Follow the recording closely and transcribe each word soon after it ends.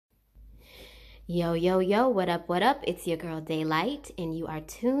Yo, yo, yo, what up, what up? It's your girl Daylight, and you are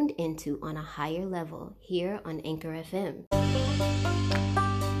tuned into On a Higher Level here on Anchor FM.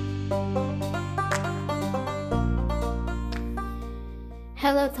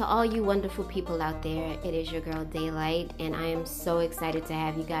 Hello to all you wonderful people out there. It is your girl Daylight, and I am so excited to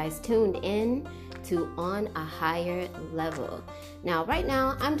have you guys tuned in to On a Higher Level. Now, right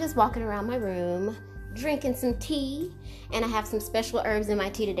now, I'm just walking around my room, drinking some tea, and I have some special herbs in my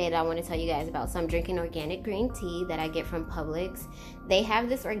tea today that I want to tell you guys about. So I'm drinking organic green tea that I get from Publix. They have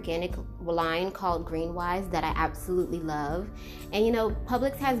this organic line called Greenwise that I absolutely love. And you know,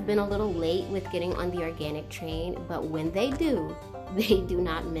 Publix has been a little late with getting on the organic train, but when they do, they do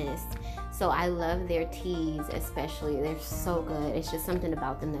not miss. So I love their teas especially. They're so good. It's just something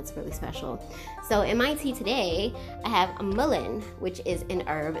about them that's really special. So in my tea today, I have mullein, which is an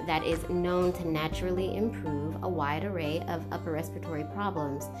herb that is known to naturally improve a wide array of upper respiratory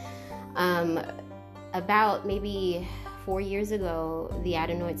problems. About maybe 4 years ago, the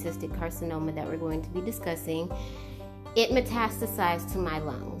adenoid cystic carcinoma that we're going to be discussing, it metastasized to my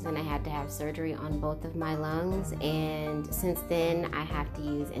lungs, and I had to have surgery on both of my lungs, and since then I have to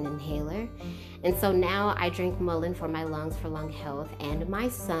use an inhaler. And so now I drink mullein for my lungs for lung health, and my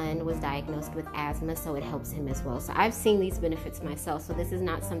son was diagnosed with asthma, so it helps him as well. So I've seen these benefits myself, so this is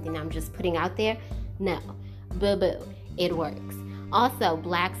not something I'm just putting out there. No, boo-boo, it works. Also,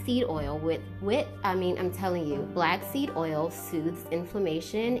 black seed oil I'm telling you, black seed oil soothes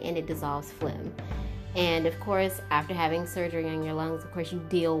inflammation and it dissolves phlegm. And of course, after having surgery on your lungs, of course, you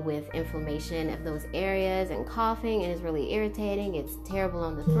deal with inflammation of those areas and coughing, and it's really irritating. It's terrible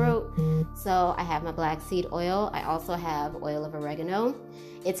on the throat. So I have my black seed oil. I also have oil of oregano.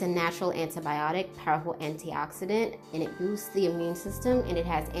 It's a natural antibiotic, powerful antioxidant, and it boosts the immune system, and it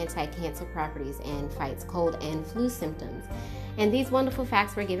has anti-cancer properties and fights cold and flu symptoms. And these wonderful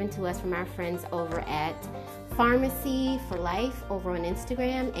facts were given to us from our friends over at Pharmacy for Life over on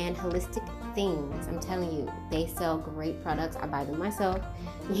Instagram and Holistic Things. I'm telling you, they sell great products. I buy them myself.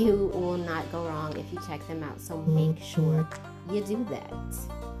 You will not go wrong if you check them out. So make sure you do that.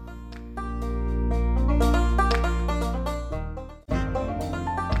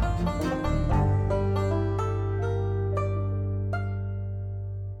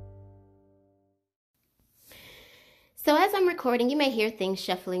 So as I'm recording, you may hear things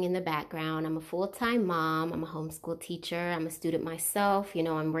shuffling in the background. I'm a full-time mom. I'm a homeschool teacher. I'm a student myself. You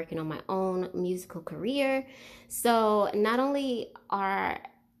know, I'm working on my own musical career. So not only are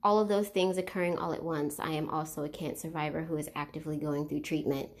all of those things occurring all at once, I am also a cancer survivor who is actively going through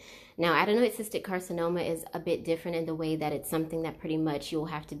treatment. Now, adenoid cystic carcinoma is a bit different in the way that it's something that pretty much you'll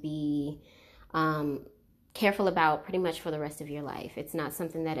have to be careful about pretty much for the rest of your life. It's not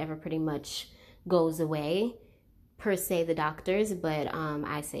something that ever pretty much goes away, per se, the doctors, but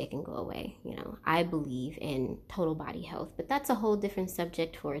I say it can go away. You know, I believe in total body health, but that's a whole different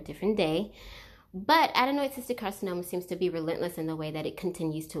subject for a different day. But adenoid cystic carcinoma seems to be relentless in the way that it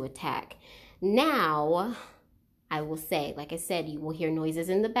continues to attack. Now, I will say, like I said, you will hear noises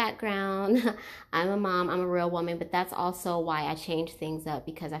in the background. I'm a mom, I'm a real woman, but that's also why I changed things up,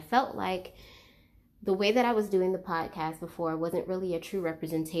 because I felt like the way that I was doing the podcast before wasn't really a true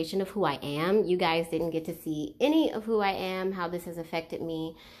representation of who I am. You guys didn't get to see any of who I am, how this has affected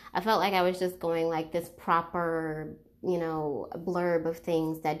me. I felt like I was just going like this proper, blurb of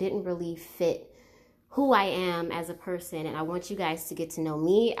things that didn't really fit who I am as a person. And I want you guys to get to know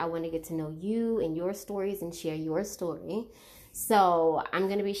me. I want to get to know you and your stories and share your story. So I'm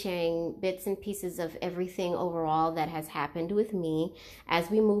going to be sharing bits and pieces of everything overall that has happened with me as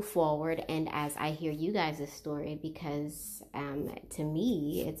we move forward and as I hear you guys' story, because to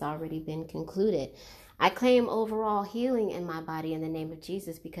me, it's already been concluded. I claim overall healing in my body in the name of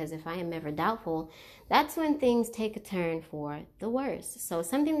Jesus, because if I am ever doubtful, that's when things take a turn for the worse. So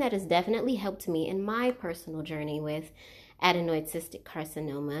something that has definitely helped me in my personal journey with adenoid cystic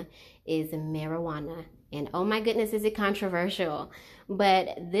carcinoma is marijuana. And oh my goodness, is it controversial?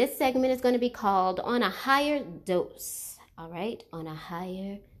 But this segment is going to be called On a Higher Dose. All right? On a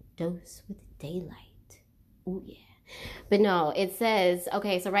Higher Dose with Daylight. Oh yeah. But no, it says,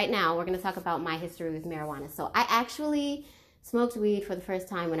 okay, so right now we're going to talk about my history with marijuana. So I actually smoked weed for the first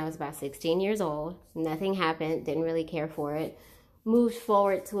time when I was about 16 years old. Nothing happened. Didn't really care for it. Moved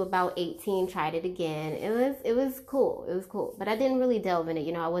forward to about 18, tried it again. It was cool. It was cool. But I didn't really delve in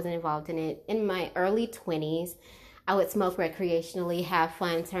it. I wasn't involved in it. In my early 20s, I would smoke recreationally, have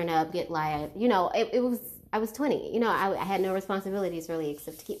fun, turn up, get live. I was 20. I had no responsibilities really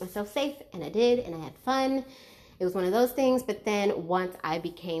except to keep myself safe. And I did, and I had fun. It was one of those things. But then once I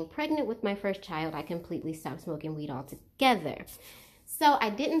became pregnant with my first child, I completely stopped smoking weed altogether. So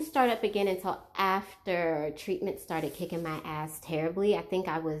I didn't start up again until after treatment started kicking my ass terribly. I think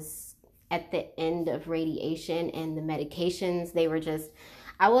I was at the end of radiation, and the medications, they were just,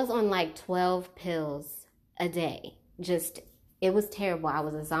 I was on like 12 pills a day. Just, it was terrible. I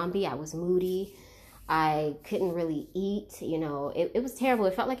was a zombie. I was moody. I couldn't really eat. It was terrible.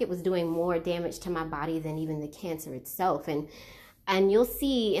 It felt like it was doing more damage to my body than even the cancer itself. And you'll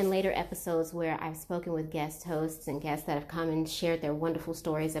see in later episodes where I've spoken with guest hosts and guests that have come and shared their wonderful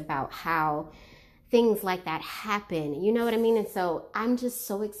stories about how things like that happen. You know what I mean? And so I'm just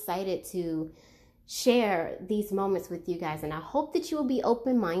so excited to share these moments with you guys. And I hope that you will be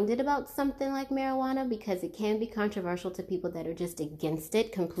open-minded about something like marijuana, because it can be controversial to people that are just against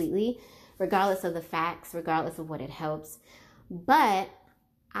it completely, regardless of the facts, regardless of what it helps. But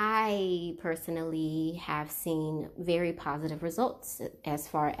I personally have seen very positive results as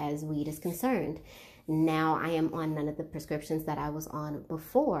far as weed is concerned. Now I am on none of the prescriptions that I was on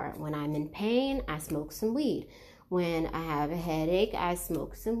before. When I'm in pain, I smoke some weed. When I have a headache, I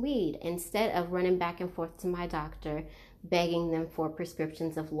smoke some weed. Instead of running back and forth to my doctor, begging them for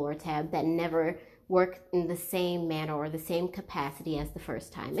prescriptions of Lortab that never work in the same manner or the same capacity as the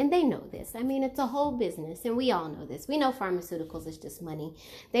first time. And they know this. I mean, it's a whole business, and we all know this. We know pharmaceuticals is just money.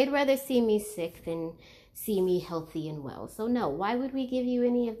 They'd rather see me sick than see me healthy and well. So no, why would we give you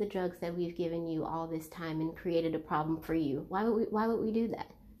any of the drugs that we've given you all this time and created a problem for you? Why would we do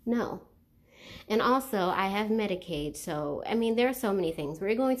that? No. And also, I have Medicaid. So, I mean, there are so many things.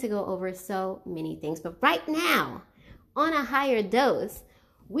 We're going to go over so many things. But right now, on a higher dose,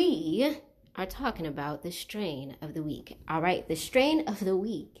 we are talking about the strain of the week. All right, the strain of the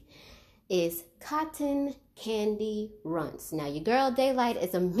week is cotton candy runts. Now, your girl Daylight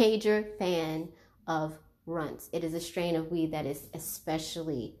is a major fan of runts. It is a strain of weed that is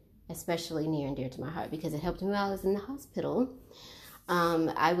especially near and dear to my heart because it helped me while I was in the hospital.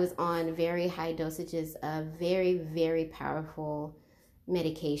 I was on very high dosages of very, very powerful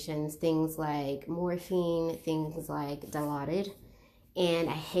medications, things like morphine, things like Dilaudid. And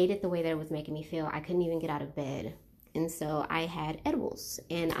I hated the way that it was making me feel. I couldn't even get out of bed. And so I had edibles.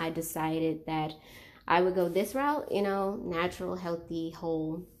 And I decided that I would go this route, natural, healthy,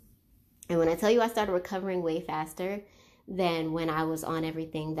 whole. And when I tell you I started recovering way faster than when I was on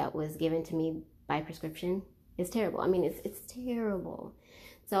everything that was given to me by prescription, it's terrible. I mean, it's terrible.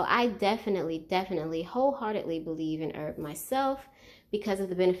 So I definitely, wholeheartedly believe in herb myself because of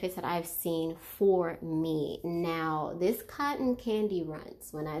the benefits that I've seen for me. Now, this cotton candy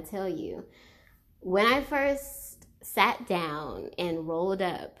runts, when I tell you, when I first sat down and rolled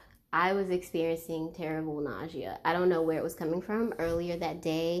up, I was experiencing terrible nausea. I don't know where it was coming from. Earlier that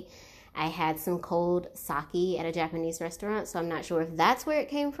day, I had some cold sake at a Japanese restaurant, so I'm not sure if that's where it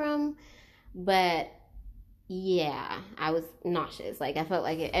came from, but yeah, I was nauseous. Like, I felt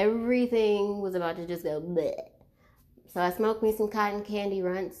like everything was about to just go bleh. So I smoked me some cotton candy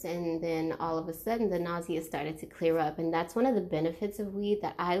runts, and then all of a sudden the nausea started to clear up. And that's one of the benefits of weed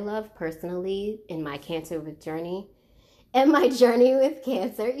that I love personally in my cancer with journey. And my journey with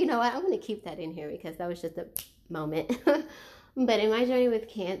cancer, you know what? I'm going to keep that in here because that was just a moment. But in my journey with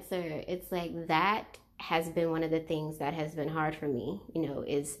cancer, it's like that has been one of the things that has been hard for me,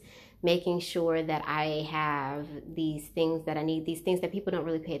 is making sure that I have these things that I need, these things that people don't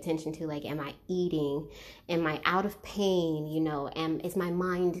really pay attention to. Like, am I eating? Am I out of pain? Is my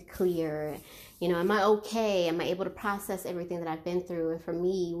mind clear? Am I okay? Am I able to process everything that I've been through? And for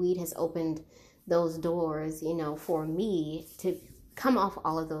me, weed has opened those doors, for me to come off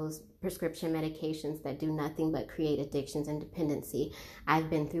all of those prescription medications that do nothing but create addictions and dependency.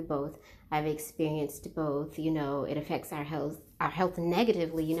 I've been through both. I've experienced both. It affects our health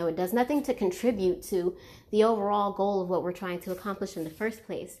negatively. It does nothing to contribute to the overall goal of what we're trying to accomplish in the first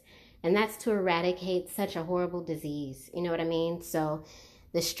place. And that's to eradicate such a horrible disease. You know what I mean? So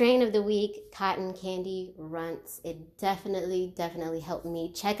the strain of the week, cotton candy runts, it definitely helped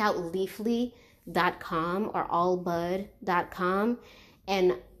me. Check out leafly.com or allbud.com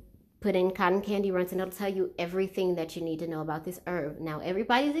and put in cotton candy runts, and it'll tell you everything that you need to know about this herb. Now,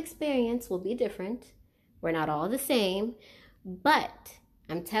 everybody's experience will be different. We're not all the same, but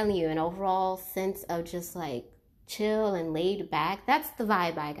I'm telling you, an overall sense of just like chill and laid back, that's the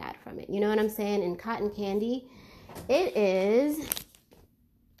vibe I got from it. You know what I'm saying? In cotton candy, it is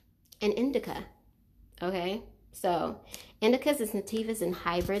an indica, okay? So indicas and sativas and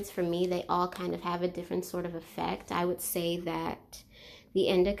hybrids, for me, they all kind of have a different sort of effect. I would say that the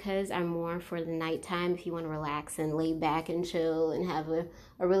indicas are more for the nighttime if you want to relax and lay back and chill and have a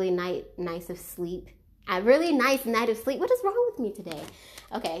really nice of sleep. A really nice night of sleep. What is wrong with me today?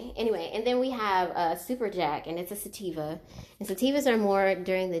 Okay, anyway, and then we have a Super Jack, and it's a sativa. And sativas are more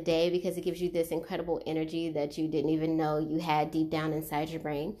during the day because it gives you this incredible energy that you didn't even know you had deep down inside your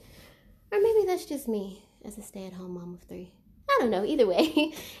brain. Or maybe that's just me as a stay-at-home mom of 3. I don't know. Either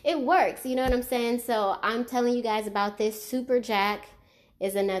way, it works. You know what I'm saying? So I'm telling you guys about this. Super Jack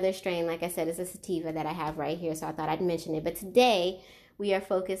is another strain. Like I said, it's a sativa that I have right here, so I thought I'd mention it. But today, we are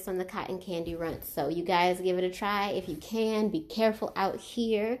focused on the cotton candy runts. So you guys give it a try if you can. Be careful out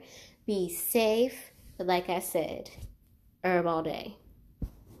here. Be safe. But like I said, herb all day.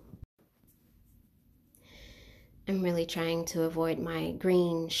 I'm really trying to avoid my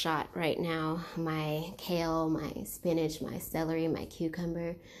green shot right now. My kale, my spinach, my celery, my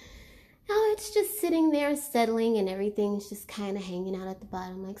cucumber. Oh, it's just sitting there settling and everything's just kind of hanging out at the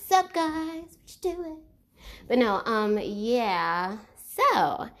bottom like, sup guys, what you doing? But no, yeah.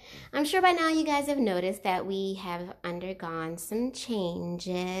 So, I'm sure by now you guys have noticed that we have undergone some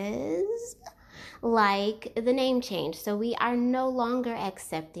changes, like the name change. So we are no longer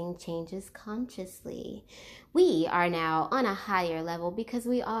accepting changes consciously. We are now on a higher level because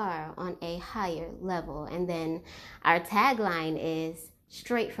we are on a higher level. And then our tagline is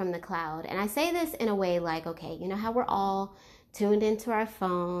straight from the cloud. And I say this in a way like, okay, you know how we're all tuned into our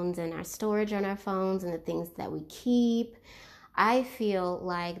phones and our storage on our phones and the things that we keep. I feel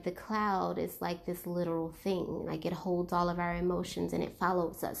like the cloud is like this literal thing. Like it holds all of our emotions and it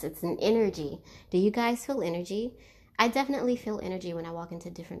follows us. It's an energy. Do you guys feel energy? I definitely feel energy when I walk into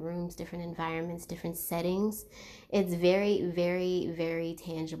different rooms, different environments, different settings. It's very, very, very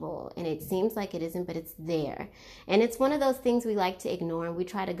tangible. And it seems like it isn't, but it's there. And it's one of those things we like to ignore. And we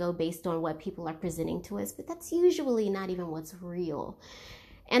try to go based on what people are presenting to us. But that's usually not even what's real.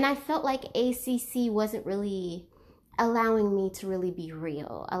 And I felt like ACC wasn't really allowing me to really be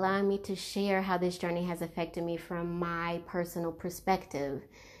real, allowing me to share how this journey has affected me from my personal perspective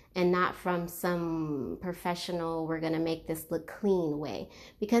and not from some professional, we're going to make this look clean way,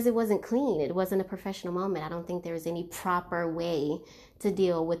 because it wasn't clean. It wasn't a professional moment. I don't think there was any proper way to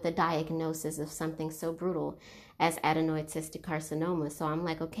deal with the diagnosis of something so brutal as adenoid cystic carcinoma. So I'm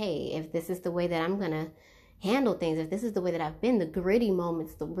like, okay, if this is the way that I'm going to handle things, if this is the way that I've been, the gritty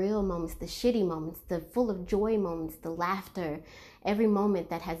moments, the real moments, the shitty moments, the full of joy moments, the laughter, every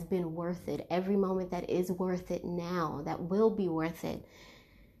moment that has been worth it, every moment that is worth it now, that will be worth it,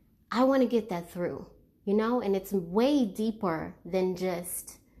 I want to get that through, you know? And it's way deeper than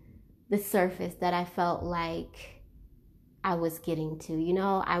just the surface that I felt like I was getting to, you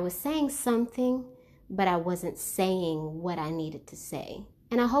know? I was saying something, but I wasn't saying what I needed to say.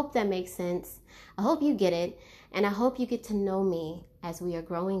 And I hope that makes sense. I hope you get it. And I hope you get to know me as we are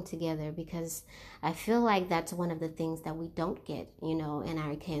growing together, because I feel like that's one of the things that we don't get, you know, in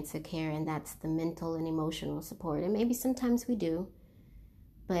our cancer care. And that's the mental and emotional support. And maybe sometimes we do.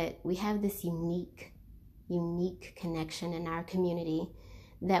 But we have this unique connection in our community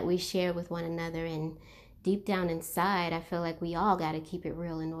that we share with one another. And deep down inside, I feel like we all got to keep it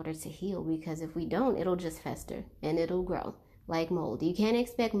real in order to heal. Because if we don't, it'll just fester and it'll grow. Like mold. You can't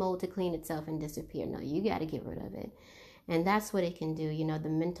expect mold to clean itself and disappear. No, you got to get rid of it. And that's what it can do. You know, the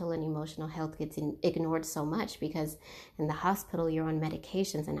mental and emotional health gets ignored so much because in the hospital, you're on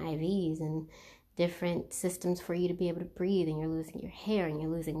medications and IVs and different systems for you to be able to breathe, and you're losing your hair and you're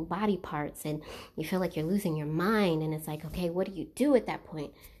losing body parts and you feel like you're losing your mind. And it's like, okay, what do you do at that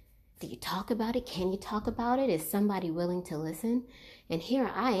point? Do you talk about it? Can you talk about it? Is somebody willing to listen? And here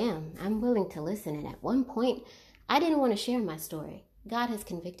I am. I'm willing to listen. And at one point, I didn't want to share my story. God has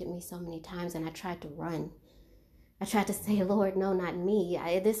convicted me so many times, and I tried to run. I tried to say, Lord, no, not me.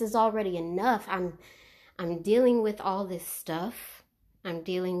 This is already enough. I'm dealing with all this stuff. I'm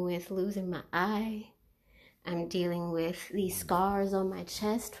dealing with losing my eye. I'm dealing with these scars on my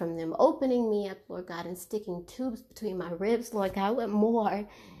chest from them opening me up, Lord God, and sticking tubes between my ribs. Lord God, what more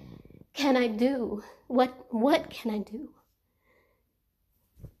can I do? What can I do?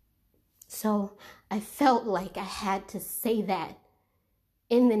 So I felt like I had to say that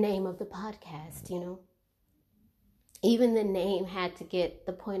in the name of the podcast, you know. Even the name had to get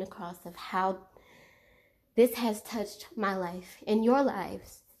the point across of how this has touched my life and your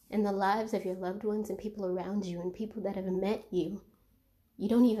lives and the lives of your loved ones and people around you and people that have met you. You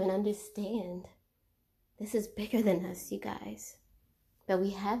don't even understand. This is bigger than us, you guys. But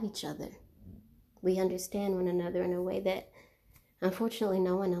we have each other. We understand one another in a way that unfortunately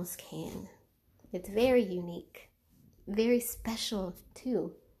no one else can. It's very unique, very special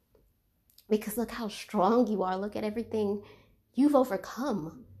too. Because look how strong you are. Look at everything you've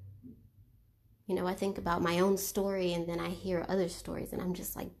overcome. You know, I think about my own story and then I hear other stories and I'm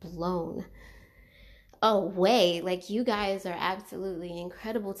just like blown Oh, way. Like, you guys are absolutely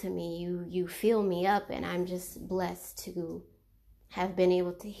incredible to me. You fill me up, and I'm just blessed to have been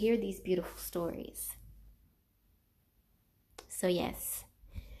able to hear these beautiful stories. So yes,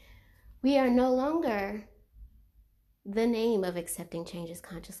 we are no longer the name of accepting changes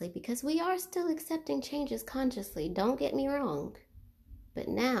consciously, because we are still accepting changes consciously. Don't get me wrong. But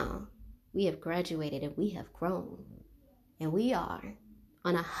now we have graduated and we have grown, and we are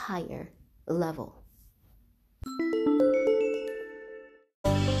on a higher level.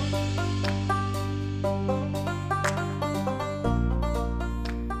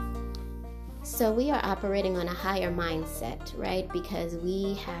 So we are operating on a higher mindset, right? Because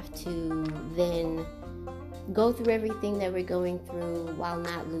we have to then go through everything that we're going through while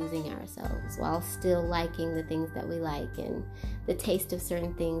not losing ourselves, while still liking the things that we like and the taste of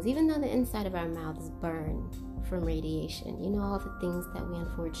certain things, even though the inside of our mouths burn from radiation. You know, all the things that we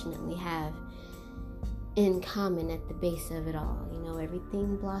unfortunately have in common at the base of it all. You know,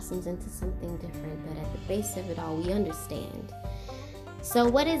 everything blossoms into something different, but at the base of it all, we understand. So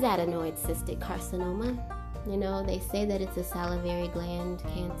what is adenoid cystic carcinoma? You know, they say that it's a salivary gland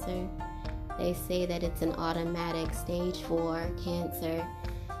cancer. They say that it's an automatic stage 4 cancer.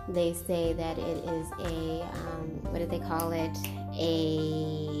 They say that it is a, what do they call it?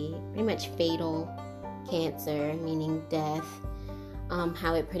 A pretty much fatal cancer, meaning death.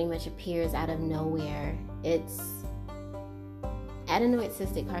 How it pretty much appears out of nowhere. It's adenoid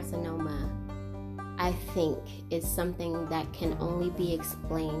cystic carcinoma, I think, is something that can only be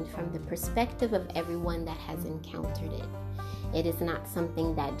explained from the perspective of everyone that has encountered it. It is not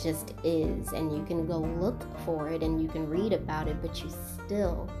something that just is, and you can go look for it and you can read about it, but you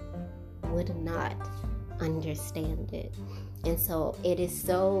still would not understand it. And so it is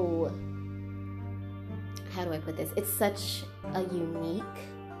so, how do I put this? It's such a unique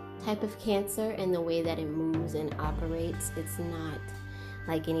type of cancer in the way that it moves and operates. It's not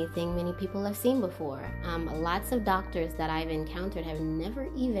like anything many people have seen before. Lots of doctors that I've encountered have never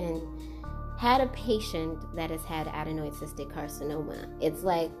even had a patient that has had adenoid cystic carcinoma. It's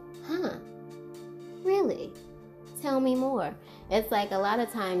like, really? Tell me more. It's like a lot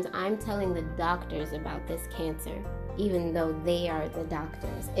of times I'm telling the doctors about this cancer, even though they are the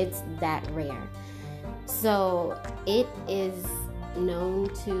doctors. It's that rare. So it is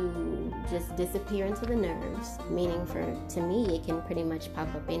known to just disappear into the nerves, meaning to me, it can pretty much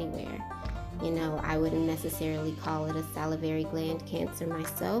pop up anywhere. You know, I wouldn't necessarily call it a salivary gland cancer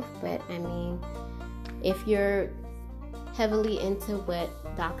myself, but I mean, if you're heavily into what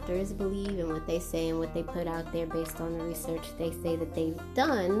doctors believe and what they say and what they put out there based on the research they say that they've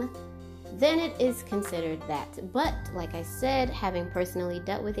done, then it is considered that. But like I said, having personally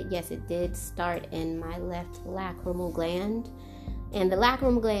dealt with it, yes, it did start in my left lacrimal gland. And the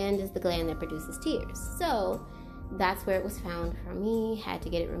lacrimal gland is the gland that produces tears. So that's where it was found for me. Had to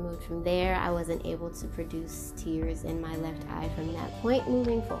get it removed from there. I wasn't able to produce tears in my left eye from that point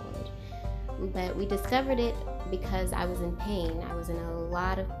moving forward. But we discovered it because I was in pain. I was in a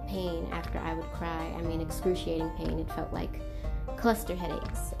lot of pain after I would cry. I mean, excruciating pain. It felt like cluster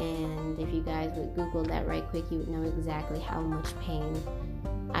headaches. And if you guys would Google that right quick, you would know exactly how much pain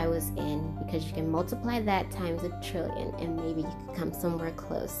I was in, because you can multiply that times 1,000,000,000 and maybe you could come somewhere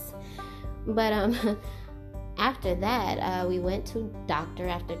close. But after that, we went to doctor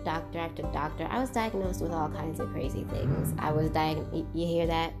after doctor after doctor. I was diagnosed with all kinds of crazy things. You hear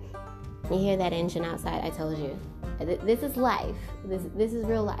that? You hear that engine outside? I told you. This is life. This is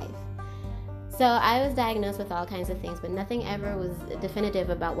real life. So I was diagnosed with all kinds of things, but nothing ever was definitive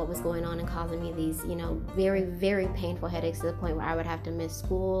about what was going on and causing me these, very, very painful headaches to the point where I would have to miss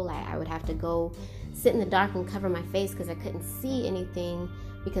school. I would have to go sit in the dark and cover my face because I couldn't see anything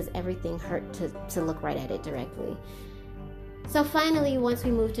because everything hurt to look right at it directly. So finally, once we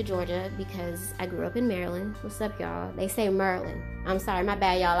moved to Georgia, because I grew up in Maryland. What's up, y'all? They say Maryland. I'm sorry, my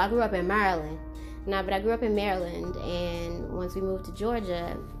bad, y'all. I grew up in Maryland. No, but I grew up in Maryland, and once we moved to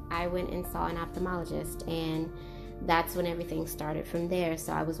Georgia, I went and saw an ophthalmologist, and that's when everything started from there.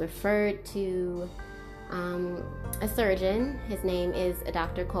 So I was referred to a surgeon. His name is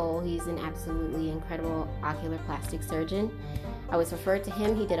Dr. Cole. He's an absolutely incredible ocular plastic surgeon. I was referred to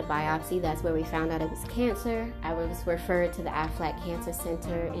him. He did a biopsy. That's where we found out it was cancer. I was referred to the Aflac Cancer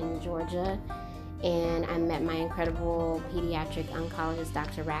Center in Georgia, and I met my incredible pediatric oncologist,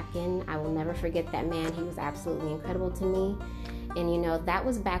 Dr. Racken. I will never forget that man. He was absolutely incredible to me. And that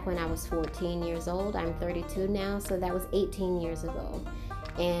was back when I was 14 years old. I'm 32 now, so that was 18 years ago.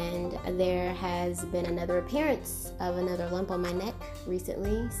 And there has been another appearance of another lump on my neck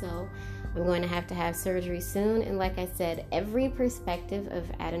recently. So I'm going to have surgery soon. And like I said, every perspective of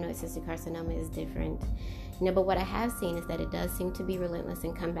adenoid cystic carcinoma is different. But what I have seen is that it does seem to be relentless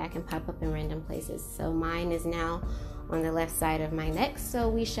and come back and pop up in random places. So mine is now on the left side of my neck. So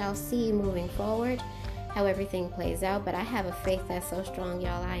we shall see moving forward how everything plays out. But I have a faith that's so strong,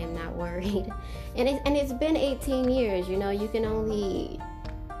 y'all. I am not worried. And it's been 18 years. You can only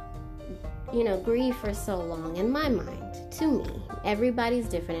grieve for so long in my mind. To me, everybody's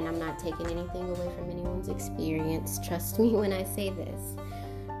different, and I'm not taking anything away from anyone's experience. Trust me when I say this.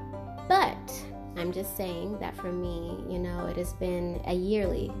 But I'm just saying that for me, it has been a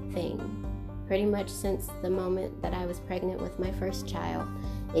yearly thing. Pretty much since the moment that I was pregnant with my first child,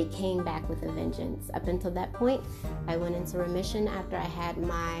 it came back with a vengeance. Up until that point, I went into remission after I had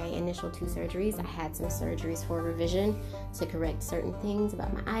my initial 2 surgeries. I had some surgeries for revision to correct certain things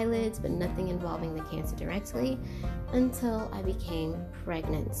about my eyelids, but nothing involving the cancer directly until I became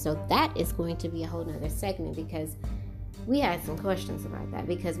pregnant. So that is going to be a whole nother segment, because we had some questions about that,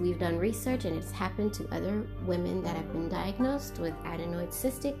 because we've done research and it's happened to other women that have been diagnosed with adenoid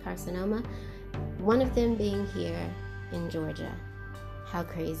cystic carcinoma, one of them being here in Georgia. How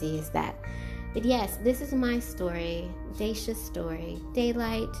crazy is that? But yes, this is my story, Daisha's story,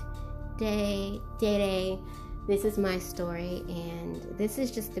 Daylight, Day. This is my story, and this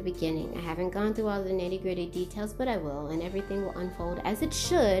is just the beginning. I haven't gone through all the nitty-gritty details, but I will, and everything will unfold as it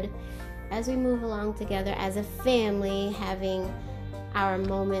should as we move along together as a family, having our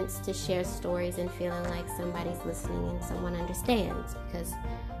moments to share stories and feeling like somebody's listening and someone understands, because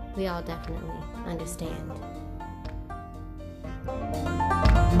we all definitely understand.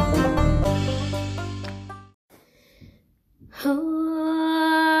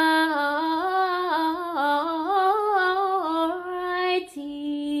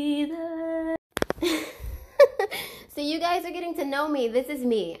 So you guys are getting to know me. This is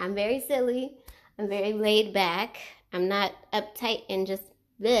me. I'm very silly. I'm very laid back. I'm not uptight and just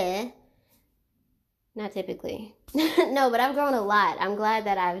bleh. Not typically. No, but I've grown a lot. I'm glad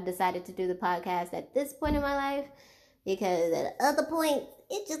that I've decided to do the podcast at this point in my life, because at other point,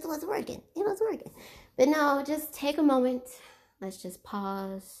 it just was working. It was working. But no, just take a moment. Let's just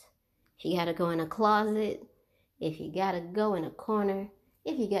pause. If you gotta go in a closet, if you gotta go in a corner,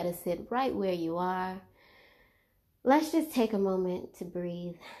 if you gotta sit right where you are, let's just take a moment to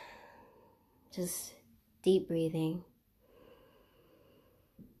breathe. Just deep breathing.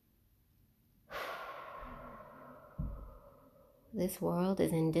 This world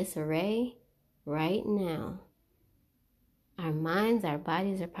is in disarray right now. Our minds, our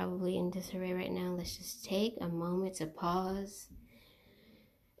bodies are probably in disarray right now. Let's just take a moment to pause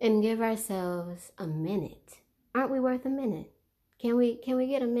and give ourselves a minute. Aren't we worth a minute? Can we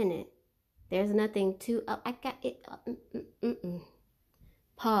get a minute? There's nothing to, I got it.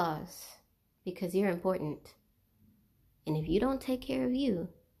 Pause, because you're important. And if you don't take care of you,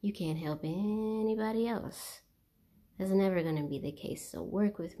 you can't help anybody else. That's never going to be the case. So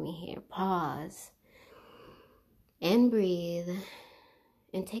work with me here. Pause and breathe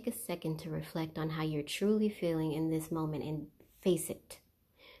and take a second to reflect on how you're truly feeling in this moment and face it.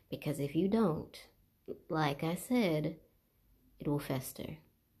 Because if you don't, like I said, it will fester.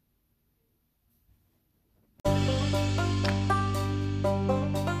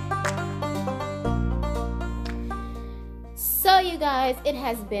 So you guys, it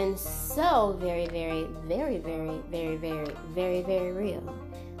has been so very, very, very, very, very, very, very, very real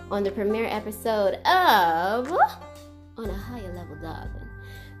on the premiere episode of On a Higher Level, Darling.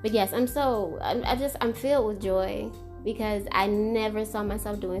 But yes, I'm filled with joy, because I never saw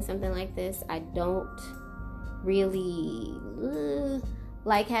myself doing something like this. I don't really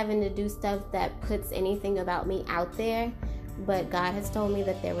like having to do stuff that puts anything about me out there. But God has told me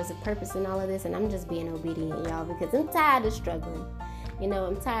that there was a purpose in all of this, and I'm just being obedient, y'all, because I'm tired of struggling.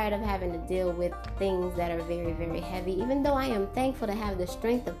 I'm tired of having to deal with things that are very, very heavy. Even though I am thankful to have the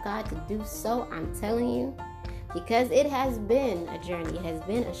strength of God to do so, I'm telling you, because it has been a journey. It has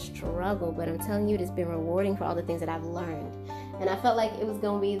been a struggle, but I'm telling you, it has been rewarding for all the things that I've learned. And I felt like it was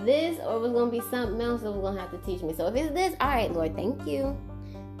going to be this, or it was going to be something else that was going to have to teach me. So if it's this, all right, Lord, thank you.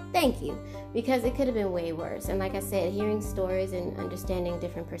 Thank you, because it could have been way worse. And like I said, hearing stories and understanding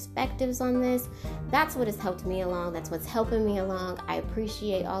different perspectives on this, that's what has helped me along. That's what's helping me along. I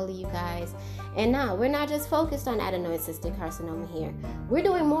appreciate all of you guys. And no, we're not just focused on adenoid cystic carcinoma here. We're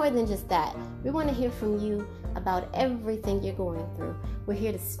doing more than just that. We want to hear from you about everything you're going through. We're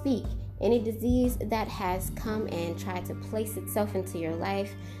here to speak. Any disease that has come and tried to place itself into your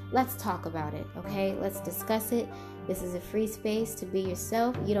life, let's talk about it, okay? Let's discuss it. This is a free space to be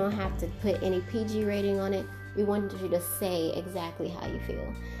yourself. You don't have to put any PG rating on it. We want you to say exactly how you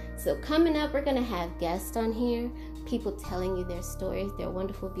feel. So coming up, we're going to have guests on here, people telling you their stories, their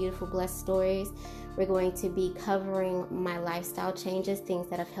wonderful, beautiful, blessed stories. We're going to be covering my lifestyle changes, things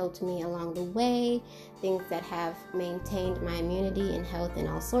that have helped me along the way, things that have maintained my immunity and health in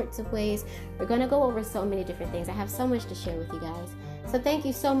all sorts of ways. We're going to go over so many different things. I have so much to share with you guys. So thank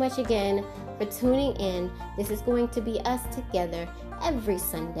you so much again for tuning in. This is going to be us together every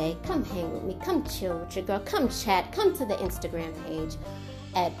Sunday. Come hang with me. Come chill with your girl. Come chat. Come to the Instagram page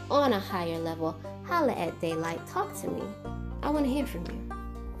at On a Higher Level. Holla at Daylight. Talk to me. I want to hear from you.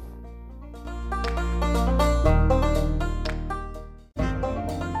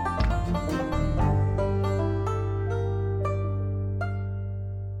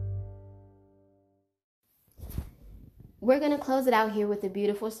 We're going to close it out here with a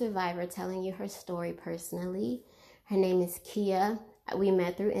beautiful survivor telling you her story personally. Her name is Kia. We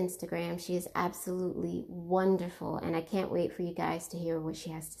met through Instagram. She is absolutely wonderful, and I can't wait for you guys to hear what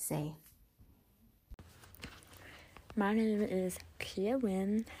she has to say. My name is Kia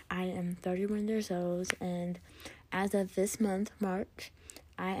Wynn. I am 31 years old, and as of this month, March,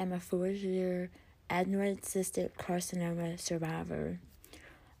 I am a 4-year adenoid cystic carcinoma survivor.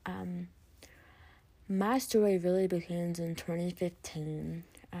 My story really begins in 2015.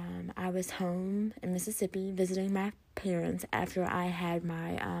 I was home in Mississippi visiting my parents after I had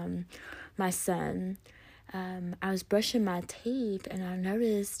my son. I was brushing my teeth, and I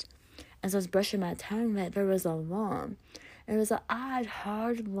noticed as I was brushing my tongue that there was a lump. It was an odd,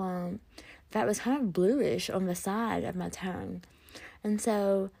 hard lump that was kind of bluish on the side of my tongue. And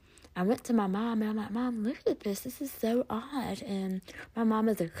so I went to my mom, and I'm like, Mom, look at this. This is so odd. And my mom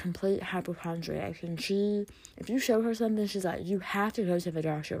is a complete hypochondriac. And if you show her something, she's like, you have to go to the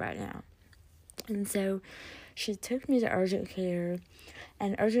doctor right now. And so she took me to urgent care.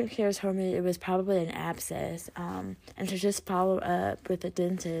 And urgent care told me it was probably an abscess. And to just follow up with a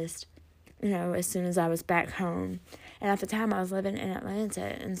dentist, as soon as I was back home. And at the time, I was living in Atlanta.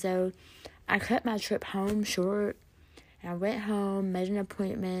 And so I cut my trip home short. I went home, made an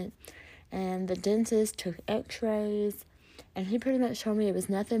appointment, and the dentist took x-rays, and he pretty much told me it was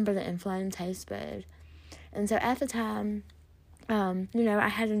nothing but an inflamed taste bud. And so at the time, I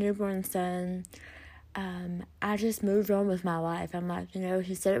had a newborn son. I just moved on with my life. I'm like,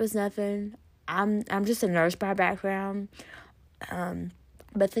 he said it was nothing. I'm just a nurse by background,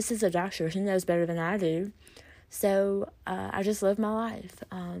 but this is a doctor. He knows better than I do. So I just lived my life.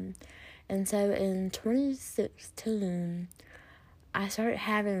 And so in 2016, I started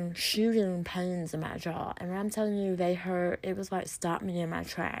having shooting pains in my jaw. And when I'm telling you they hurt, it was like stopped me in my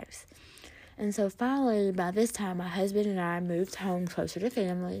tracks. And so finally, by this time, my husband and I moved home closer to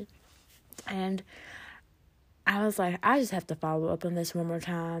family. And I was like, I just have to follow up on this one more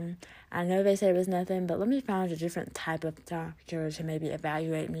time. I know they said it was nothing, but let me find a different type of doctor to maybe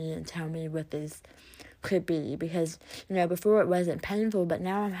evaluate me and tell me what this could be, because before it wasn't painful, but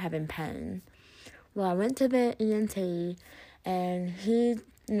now I'm having pain. Well, I went to the ENT, and he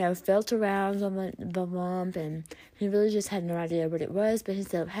felt around on the lump, and he really just had no idea what it was, but he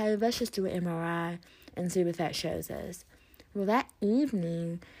said, hey, let's just do an MRI and see what that shows us. Well, that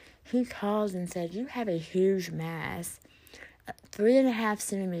evening he called and said, you have a huge mass, 3.5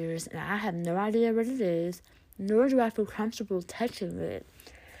 centimeters, and I have no idea what it is, nor do I feel comfortable touching it.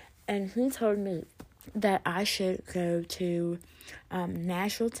 And he told me that I should go to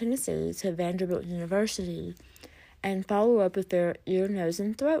Nashville, Tennessee, to Vanderbilt University, and follow up with their ear, nose,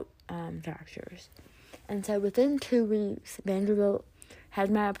 and throat doctors. And so within 2 weeks, Vanderbilt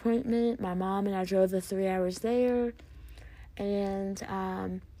had my appointment. My mom and I drove the 3 hours there, and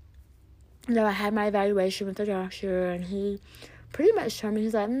I had my evaluation with the doctor, and he pretty much told me,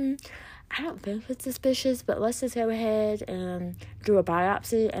 he's like, I don't think it's suspicious, but let's just go ahead and do a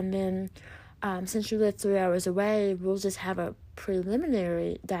biopsy, and then since you live 3 hours away, we'll just have a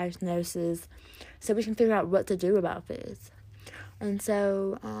preliminary diagnosis so we can figure out what to do about this. And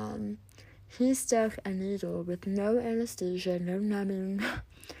so he stuck a needle with no anesthesia, no numbing,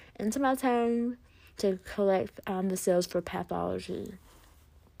 into my tongue to collect the cells for pathology.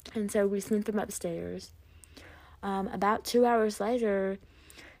 And so we sent them upstairs. About 2 hours later,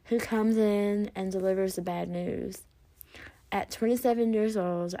 he comes in and delivers the bad news. At 27 years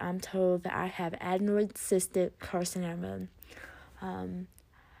old, I'm told that I have adenoid cystic carcinoma.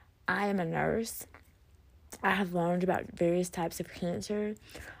 I am a nurse. I have learned about various types of cancer.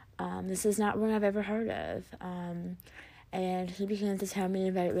 This is not one I've ever heard of. And he began to tell me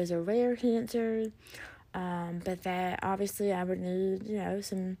that it was a rare cancer, but that obviously I would need,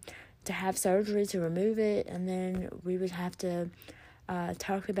 to have surgery to remove it, and then we would have to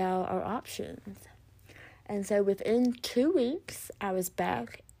talk about our options. And so within 2 weeks, I was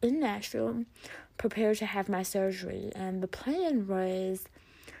back in Nashville, prepared to have my surgery. And the plan was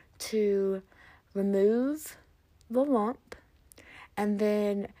to remove the lump and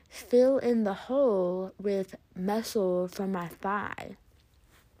then fill in the hole with muscle from my thigh.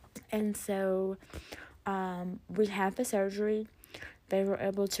 And so we had the surgery. They were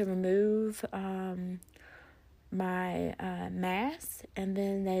able to remove my mass, and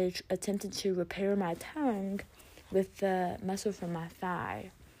then they attempted to repair my tongue with the muscle from my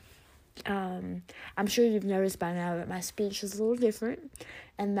thigh. I'm sure you've noticed by now that my speech is a little different,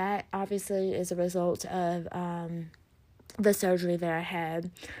 and that obviously is a result of the surgery that I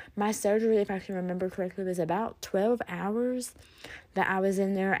had. My surgery, if I can remember correctly, was about 12 hours that I was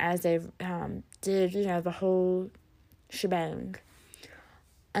in there as they did, the whole shebang.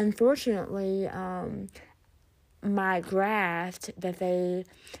 Unfortunately, my graft that they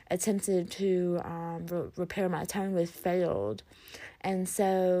attempted to repair my tongue with failed. And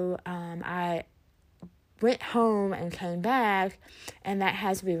so I went home and came back, and that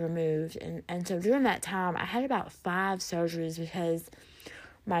had to be removed. And so during that time, I had about 5 surgeries because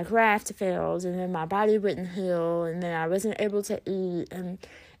my graft failed, and then my body wouldn't heal, and then I wasn't able to eat, and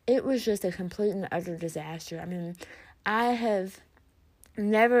it was just a complete and utter disaster. I mean, I have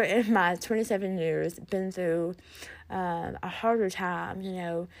never in my 27 years been through a harder time.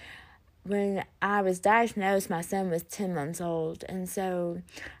 When I was diagnosed, my son was 10 months old, and so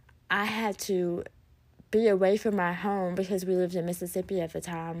I had to be away from my home because we lived in Mississippi at the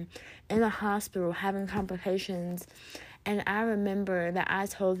time, in a hospital, having complications. And I remember that I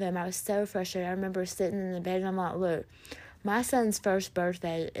told them I was so frustrated. I remember sitting in the bed and I'm like, look, my son's first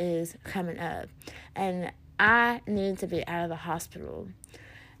birthday is coming up, and I need to be out of the hospital.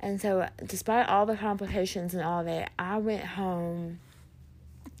 And so despite all the complications and all that, I went home,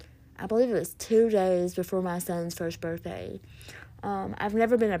 I believe it was 2 days before my son's first birthday. I've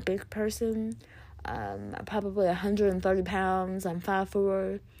never been a big person. Probably 130 pounds. I'm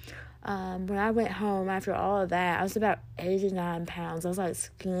 5'4". When I went home after all of that, I was about 89 pounds. I was like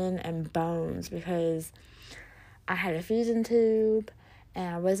skin and bones because I had a feeding tube,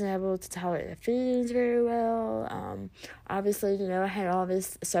 and I wasn't able to tolerate the feedings very well. Obviously, I had all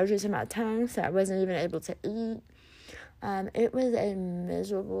this surgery to my tongue, so I wasn't even able to eat. It was a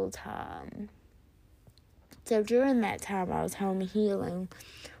miserable time. So during that time I was home healing,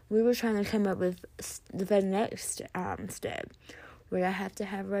 we were trying to come up with the next step. Would I have to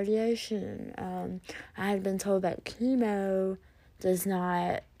have radiation? I had been told that chemo does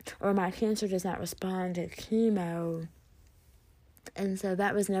not, or my cancer does not respond to chemo. And so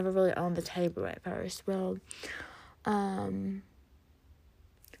that was never really on the table at first. Well,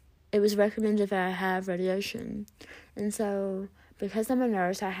 it was recommended that I have radiation. And so because I'm a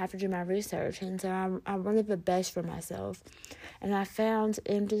nurse, I have to do my research. And so I wanted the best for myself. And I found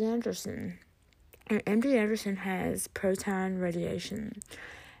MD Anderson. And MD Anderson has proton radiation.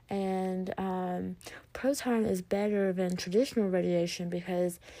 And proton is better than traditional radiation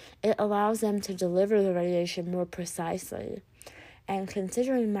because it allows them to deliver the radiation more precisely. And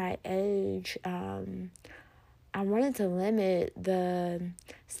considering my age, I wanted to limit the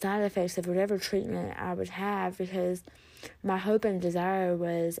side effects of whatever treatment I would have, because my hope and desire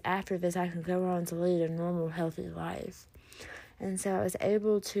was after this I could go on to lead a normal, healthy life. And so I was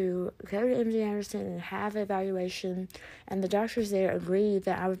able to go to MD Anderson and have an evaluation, and the doctors there agreed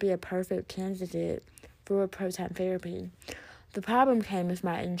that I would be a perfect candidate for proton therapy. The problem came with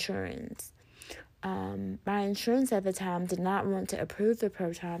my insurance. My insurance at the time did not want to approve the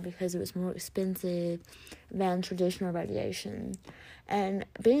proton because it was more expensive than traditional radiation. And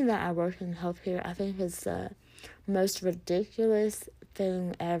being that I work in healthcare, I think it's the most ridiculous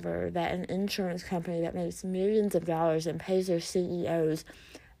thing ever that an insurance company that makes millions of dollars and pays their CEOs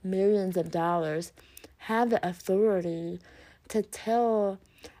millions of dollars have the authority to tell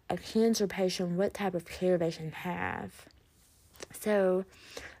a cancer patient what type of care they can have. So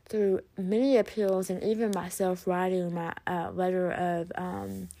through many appeals and even myself writing my letter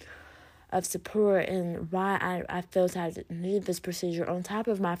of support and why I felt I needed this procedure, on top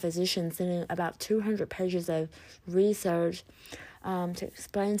of my physician sending about 200 pages of research to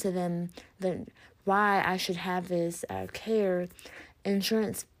explain to them why I should have this care,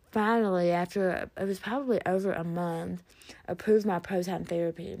 insurance finally, after it was probably over a month, approved my proton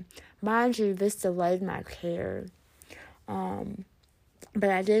therapy. Mind you, this delayed my care. But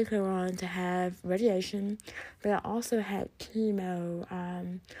I did go on to have radiation, but I also had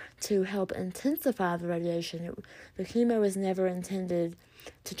chemo to help intensify the radiation. The chemo was never intended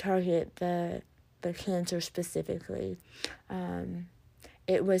to target the cancer specifically.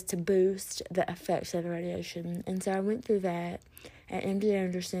 it was to boost the effects of the radiation. And so I went through that at MD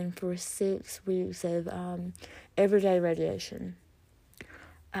Anderson for 6 weeks of everyday radiation.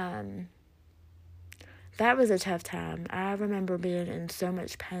 That was a tough time. I remember being in so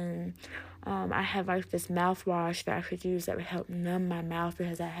much pain. I had like this mouthwash that I could use that would help numb my mouth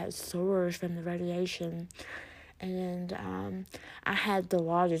because I had sores from the radiation. And I had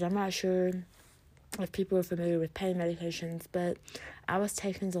Dilaudid. I'm not sure if people are familiar with pain medications, but I was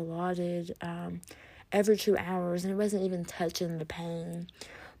taking Dilaudid every 2 hours, and it wasn't even touching the pain.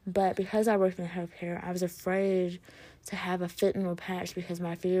 But because I worked in healthcare, I was afraid to have a fentanyl patch because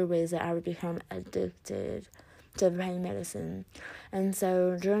my fear was that I would become addicted to the pain medicine. And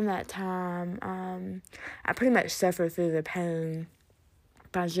so during that time, I pretty much suffered through the pain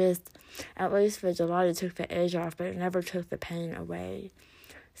by just, at least the Dilaudid took the edge off, but it never took the pain away.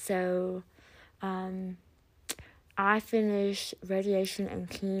 So I finished radiation and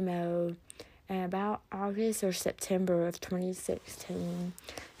chemo in about August or September of 2016.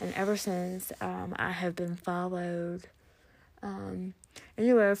 And ever since, I have been followed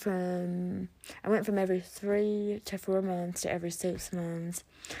anywhere from, I went from every 3 to 4 months to every 6 months.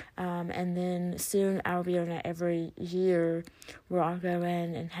 And then soon I'll be on it every year where I'll go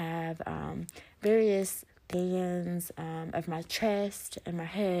in and have various scans of my chest and my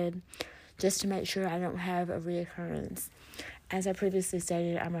head just to make sure I don't have a reoccurrence. As I previously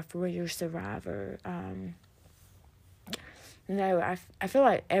stated, I'm a 4-year survivor. I feel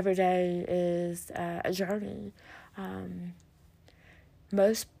like every day is a journey.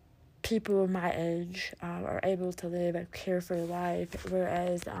 Most people my age are able to live a carefree life,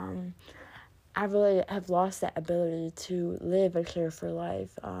 whereas I really have lost that ability to live a carefree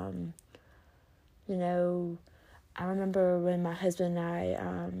life. I remember when my husband and I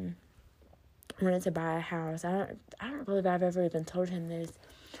wanted to buy a house. I don't believe I've ever even told him this,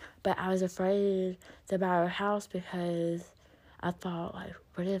 but I was afraid to buy a house because I thought, like,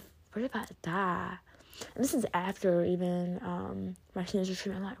 what if I die? And this is after even my cancer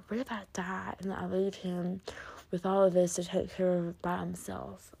treatment. Like, what if I die and I leave him with all of this to take care of by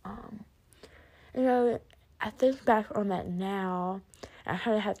himself? I think back on that now, I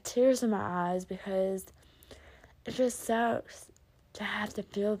kind of have tears in my eyes because it just sucks to have to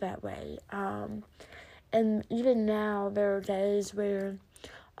feel that way. And even now, there are days where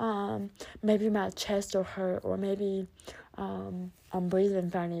maybe my chest will hurt, or maybe I'm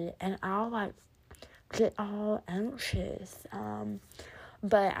breathing funny, and I'll get all anxious.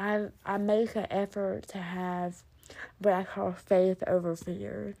 But I make an effort to have what I call faith over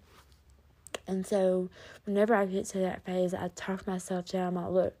fear. And so whenever I get to that phase, I talk myself down. I'm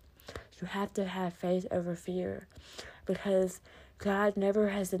like, look, you have to have faith over fear, because God never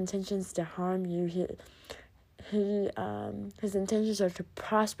has intentions to harm you. His intentions are to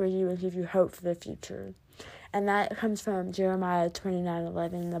prosper you and give you hope for the future. And that comes from Jeremiah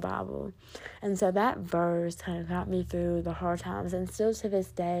 29:11 in the Bible. And so that verse kind of got me through the hard times. And still to this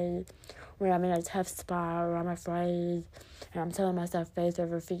day, when I'm in a tough spot or I'm afraid and I'm telling myself faith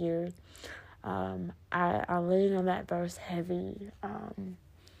over fear, I lean on that verse heavy,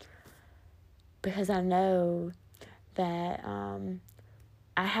 because I know that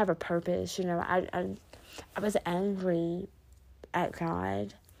I have a purpose. I was angry at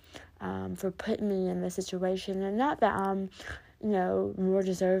God for putting me in this situation, and not that I'm more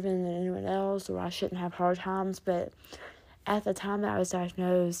deserving than anyone else, or I shouldn't have hard times, but at the time that I was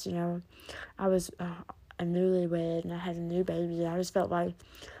diagnosed, I was a newlywed and I had a new baby, and I just felt like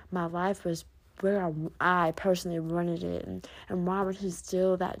my life was where I personally wanted it, and why would he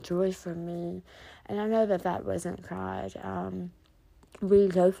steal that joy from me? And I know that wasn't God. We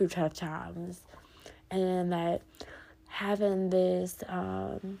go through tough times, and that having this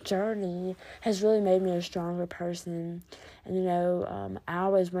journey has really made me a stronger person. And I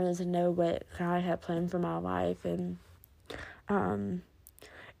always wanted to know what God had planned for my life, and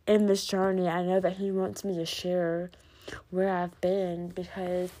in this journey, I know that he wants me to share where I've been,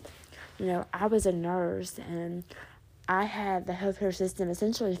 because I was a nurse, and I had the healthcare system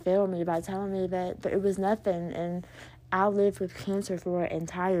essentially fail me by telling me that it was nothing, and I lived with cancer for an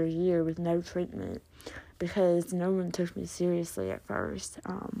entire year with no treatment because no one took me seriously at first.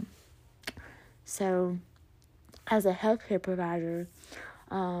 So, as a healthcare provider,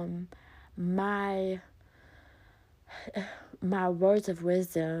 my words of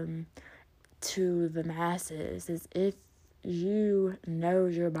wisdom to the masses is, if you know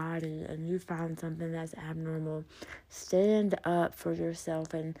your body and you find something that's abnormal, stand up for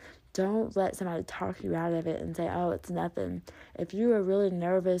yourself and don't let somebody talk you out of it and say, oh, it's nothing. If you are really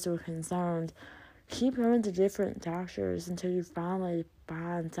nervous or concerned, keep going to different doctors until you finally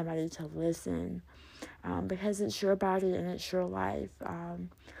find somebody to listen, because it's your body and it's your life,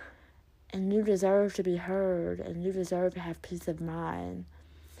 and you deserve to be heard, and you deserve to have peace of mind.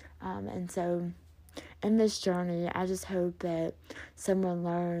 And so in this journey, I just hope that someone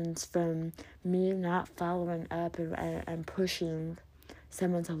learns from me not following up and pushing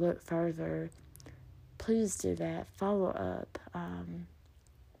someone to look further. Please do that. Follow up.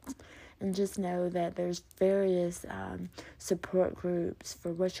 And just know that there's various support groups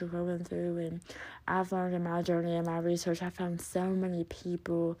for what you're going through. And I've learned in my journey and my research, I found so many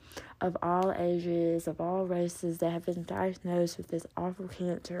people of all ages, of all races, that have been diagnosed with this awful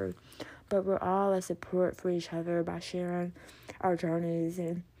cancer. But we're all a support for each other by sharing our journeys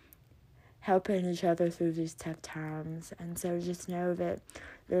and helping each other through these tough times. And so just know that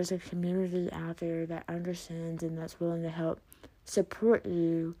there's a community out there that understands and that's willing to help support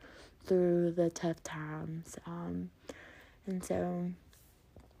you through the tough times. And so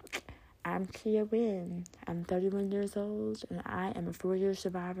I'm Kia Wynn. I'm 31 years old, and I am a 4-year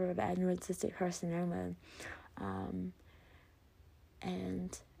survivor of adenoid cystic carcinoma.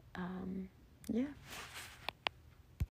 Yeah.